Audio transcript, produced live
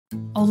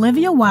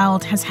Olivia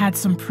Wilde has had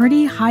some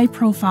pretty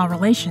high-profile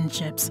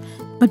relationships,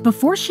 but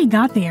before she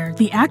got there,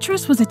 the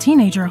actress was a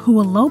teenager who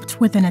eloped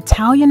with an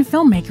Italian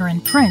filmmaker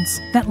and prince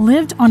that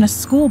lived on a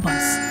school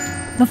bus.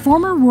 The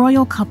former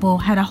royal couple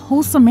had a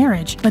wholesome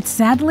marriage, but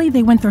sadly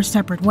they went their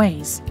separate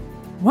ways.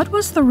 What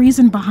was the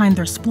reason behind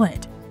their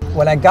split?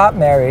 When I got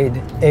married,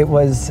 it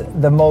was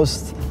the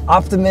most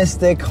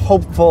optimistic,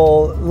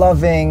 hopeful,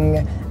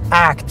 loving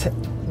act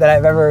that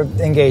I've ever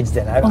engaged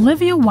in.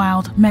 Olivia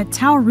Wilde met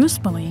Tao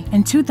Ruspoli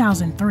in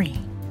 2003.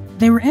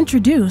 They were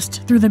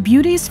introduced through the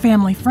beauty's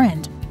family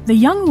friend. The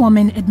young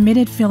woman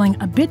admitted feeling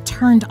a bit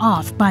turned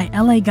off by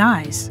LA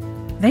guys.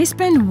 "They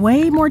spend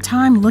way more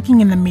time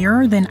looking in the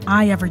mirror than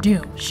I ever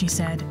do," she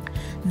said.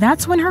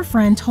 That's when her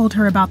friend told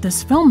her about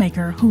this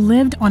filmmaker who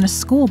lived on a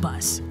school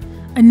bus.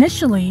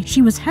 Initially,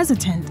 she was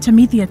hesitant to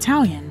meet the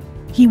Italian.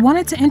 "He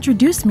wanted to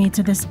introduce me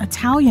to this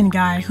Italian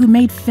guy who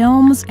made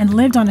films and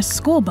lived on a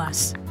school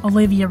bus,"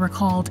 Olivia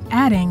recalled,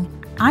 adding,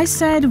 "I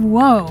said,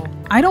 whoa,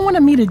 I don't want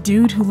to meet a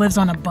dude who lives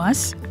on a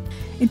bus."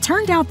 It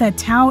turned out that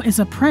Tao is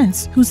a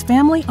prince whose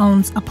family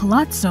owns a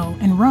palazzo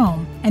in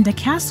Rome and a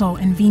castle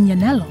in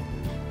Vignanello.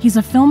 He's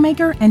a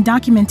filmmaker and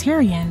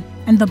documentarian,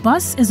 and the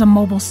bus is a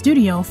mobile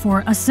studio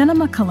for a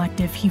cinema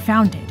collective he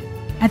founded.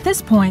 At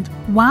this point,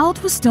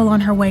 Wilde was still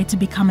on her way to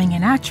becoming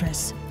an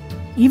actress.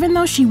 Even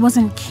though she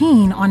wasn't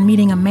keen on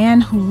meeting a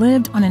man who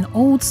lived on an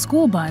old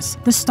school bus,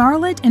 the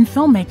starlet and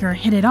filmmaker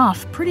hit it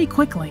off pretty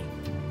quickly.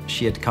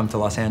 She had come to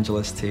Los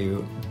Angeles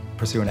to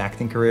pursue an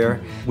acting career.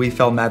 We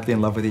fell madly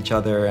in love with each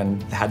other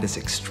and had this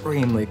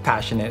extremely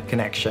passionate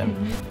connection.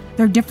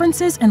 Their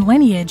differences in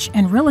lineage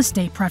and real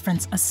estate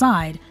preference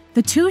aside,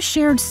 the two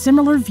shared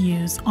similar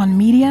views on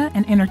media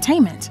and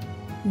entertainment.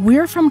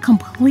 "We're from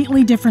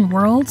completely different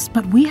worlds,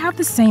 but we have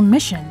the same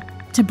mission: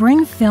 to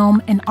bring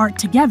film and art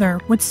together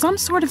with some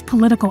sort of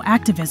political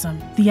activism,"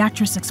 the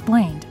actress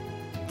explained.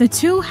 The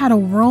two had a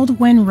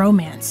whirlwind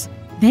romance.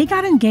 They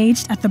got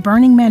engaged at the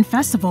Burning Man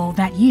Festival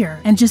that year,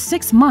 and just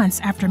 6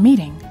 months after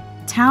meeting,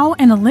 Tao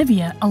and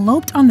Olivia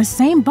eloped on the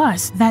same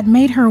bus that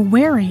made her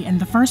wary in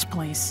the first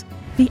place.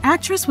 The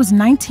actress was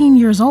 19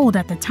 years old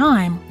at the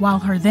time, while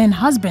her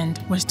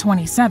then-husband was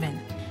 27.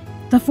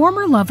 The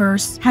former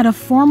lovers had a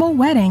formal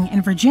wedding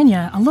in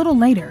Virginia a little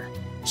later.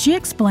 She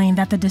explained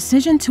that the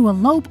decision to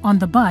elope on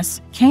the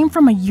bus came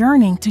from a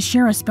yearning to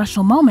share a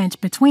special moment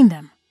between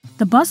them.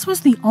 The bus was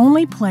the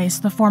only place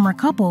the former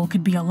couple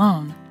could be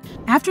alone.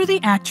 After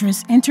the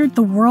actress entered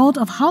the world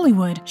of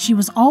Hollywood, she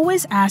was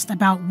always asked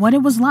about what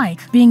it was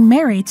like being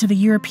married to the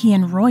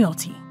European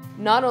royalty.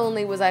 Not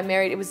only was I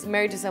married, it was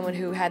married to someone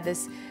who had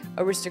this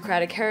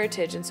aristocratic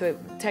heritage, and so it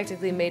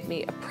technically made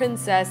me a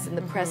princess in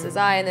the press's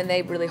eye, and then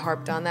they really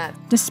harped on that.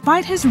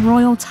 Despite his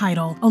royal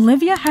title,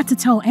 Olivia had to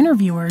tell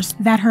interviewers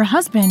that her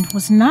husband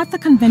was not the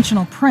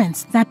conventional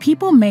prince that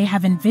people may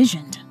have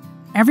envisioned.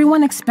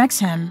 "Everyone expects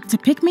him to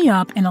pick me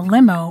up in a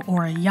limo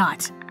or a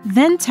yacht."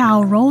 Then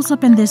Tao rolls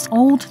up in this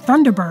old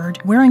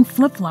Thunderbird wearing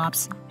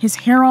flip-flops, his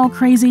hair all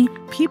crazy.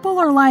 "People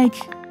are like,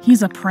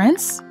 he's a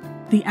prince?"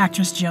 the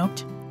actress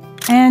joked.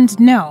 And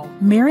no,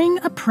 marrying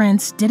a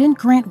prince didn't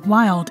grant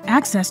Wilde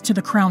access to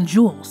the crown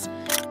jewels.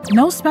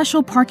 No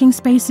special parking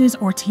spaces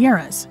or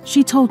tiaras,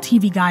 she told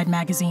TV Guide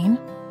magazine.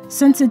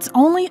 Since it's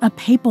only a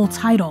papal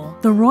title,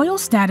 the royal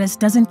status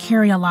doesn't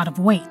carry a lot of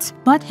weight,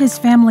 but his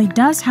family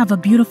does have a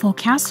beautiful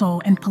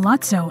castle and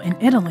palazzo in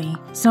Italy,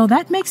 so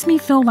that makes me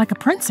feel like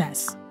a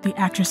princess, the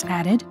actress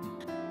added.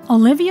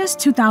 Olivia's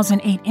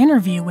 2008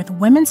 interview with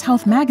Women's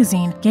Health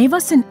magazine gave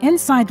us an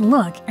inside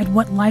look at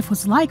what life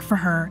was like for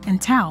her and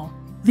Tao.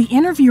 The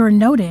interviewer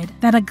noted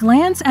that a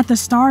glance at the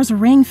star's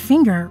ring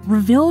finger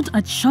revealed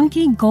a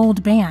chunky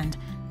gold band,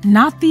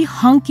 not the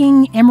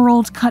hunking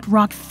emerald-cut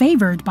rock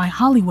favored by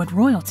Hollywood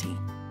royalty.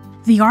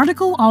 The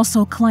article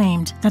also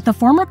claimed that the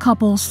former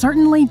couple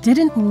certainly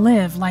didn't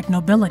live like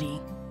nobility.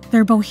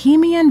 Their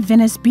bohemian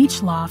Venice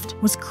beach loft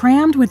was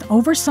crammed with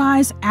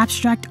oversized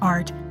abstract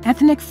art,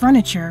 ethnic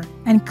furniture,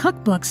 and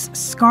cookbooks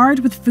scarred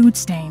with food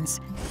stains.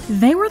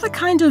 They were the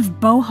kind of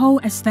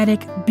boho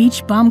aesthetic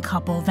beach bum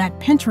couple that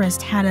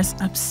Pinterest had us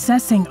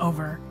obsessing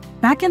over.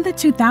 Back in the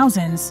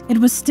 2000s, it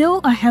was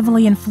still a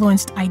heavily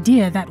influenced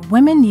idea that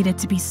women needed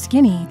to be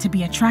skinny to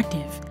be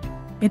attractive.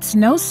 It's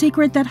no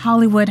secret that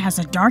Hollywood has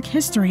a dark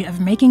history of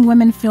making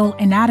women feel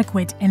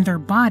inadequate in their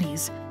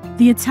bodies.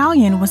 The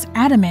Italian was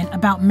adamant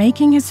about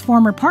making his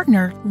former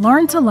partner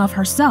learn to love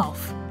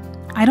herself.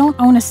 "I don't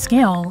own a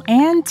scale,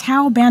 and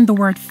Tao banned the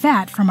word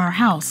fat from our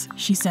house,"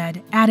 she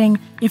said, adding,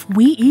 "If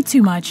we eat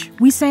too much,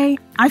 we say,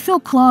 'I feel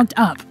clogged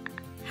up.'"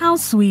 How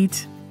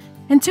sweet.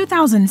 In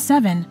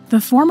 2007, the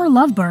former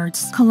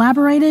lovebirds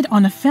collaborated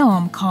on a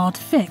film called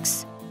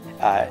Fix.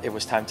 It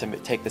was time to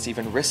take this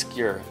even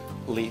riskier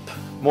leap,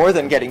 more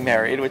than getting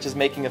married, which is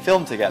making a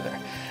film together.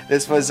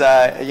 This was,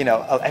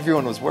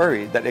 everyone was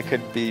worried that it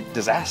could be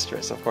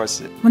disastrous, of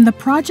course. When the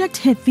project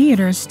hit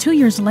theaters 2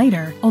 years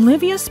later,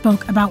 Olivia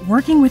spoke about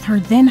working with her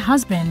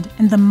then-husband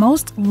in the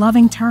most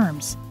loving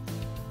terms.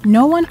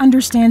 "No one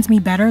understands me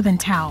better than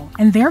Tao,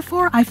 and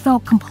therefore I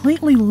felt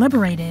completely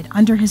liberated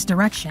under his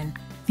direction,"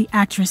 the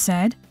actress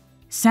said.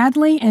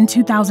 Sadly, in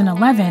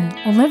 2011,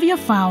 Olivia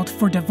filed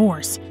for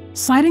divorce,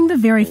 citing the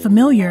very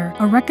familiar,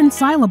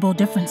 irreconcilable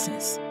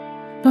differences.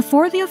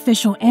 Before the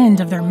official end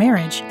of their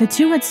marriage, the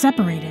two had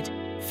separated.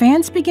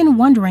 Fans began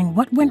wondering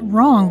what went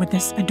wrong with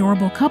this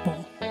adorable couple.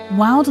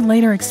 Wilde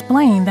later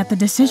explained that the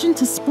decision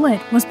to split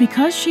was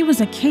because she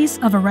was a case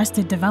of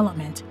arrested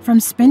development from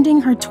spending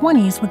her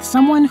 20s with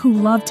someone who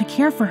loved to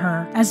care for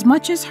her as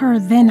much as her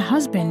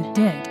then-husband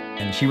did.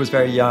 And she was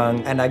very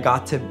young, and I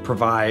got to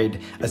provide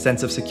a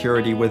sense of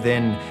security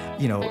within,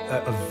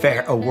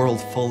 a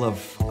world full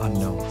of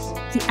unknowns.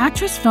 The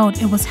actress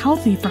felt it was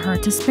healthy for her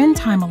to spend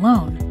time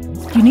alone.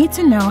 You need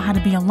to know how to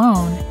be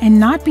alone and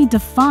not be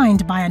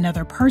defined by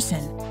another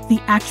person,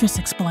 the actress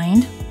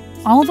explained.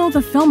 Although the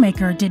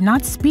filmmaker did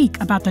not speak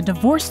about the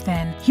divorce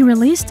then, he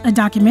released a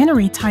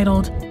documentary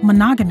titled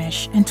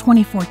Monogamish in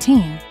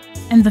 2014.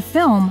 In the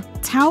film,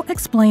 Tao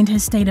explained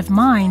his state of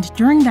mind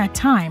during that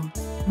time.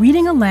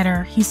 Reading a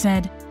letter, he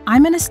said,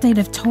 "I'm in a state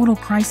of total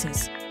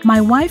crisis. My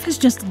wife has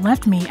just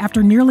left me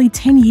after nearly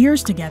 10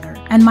 years together,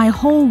 and my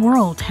whole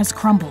world has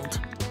crumbled."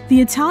 The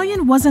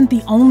Italian wasn't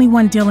the only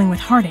one dealing with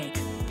heartache.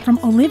 From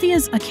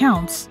Olivia's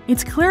accounts,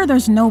 it's clear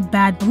there's no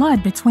bad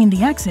blood between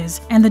the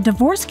exes, and the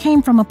divorce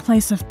came from a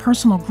place of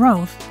personal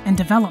growth and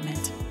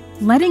development.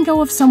 Letting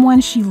go of someone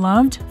she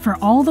loved for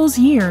all those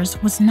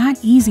years was not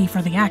easy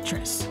for the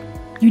actress.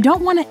 You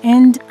don't want to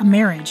end a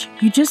marriage,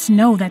 you just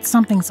know that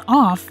something's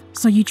off,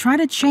 so you try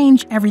to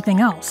change everything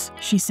else,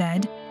 she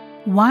said.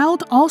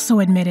 Wilde also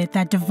admitted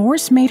that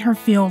divorce made her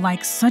feel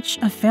like such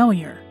a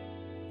failure.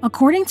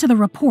 According to the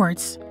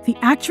reports, the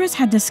actress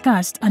had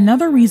discussed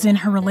another reason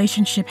her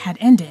relationship had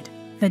ended: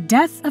 the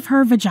death of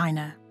her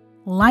vagina.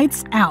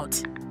 Lights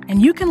out.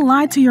 And you can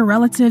lie to your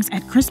relatives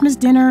at Christmas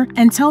dinner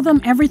and tell them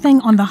everything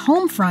on the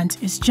home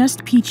front is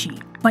just peachy.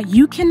 But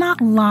you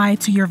cannot lie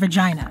to your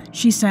vagina,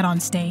 she said on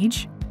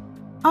stage.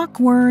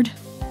 Awkward.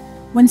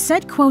 When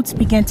said quotes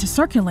began to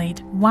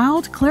circulate,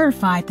 Wilde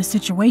clarified the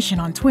situation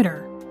on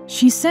Twitter.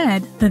 She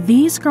said that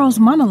these girls'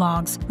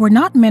 monologues were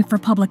not meant for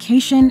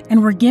publication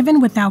and were given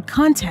without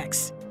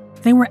context.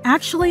 They were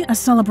actually a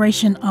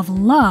celebration of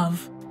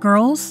love,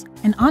 girls,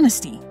 and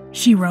honesty,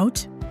 she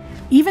wrote.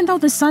 Even though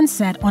the sun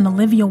set on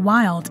Olivia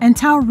Wilde and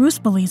Tao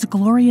Ruspoli's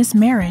glorious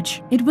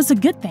marriage, it was a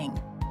good thing.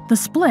 The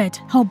split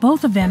helped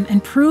both of them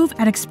improve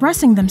at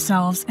expressing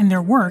themselves in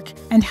their work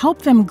and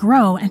help them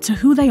grow into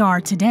who they are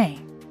today.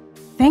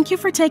 Thank you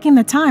for taking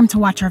the time to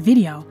watch our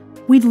video.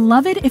 We'd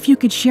love it if you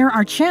could share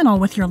our channel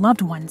with your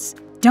loved ones.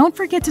 Don't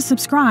forget to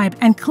subscribe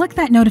and click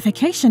that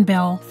notification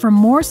bell for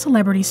more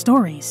celebrity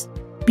stories.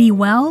 Be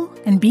well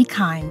and be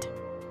kind.